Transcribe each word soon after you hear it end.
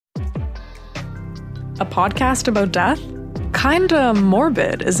A podcast about death? Kinda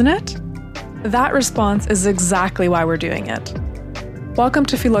morbid, isn't it? That response is exactly why we're doing it. Welcome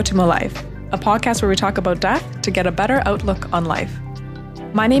to Philotimo Life, a podcast where we talk about death to get a better outlook on life.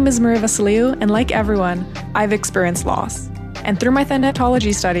 My name is Vassiliou, and like everyone, I've experienced loss. And through my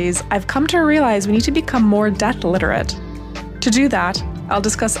thanatology studies, I've come to realize we need to become more death literate. To do that, I'll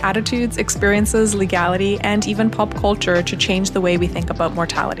discuss attitudes, experiences, legality, and even pop culture to change the way we think about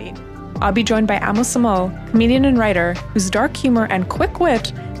mortality. I'll be joined by Somal, comedian and writer, whose dark humor and quick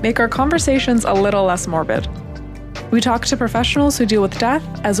wit make our conversations a little less morbid. We talk to professionals who deal with death,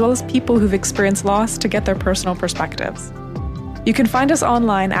 as well as people who've experienced loss to get their personal perspectives. You can find us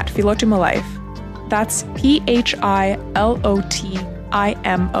online at Philotimo Life. That's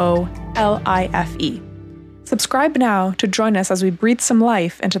PHILOTIMOLIFE. Subscribe now to join us as we breathe some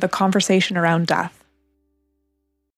life into the conversation around death.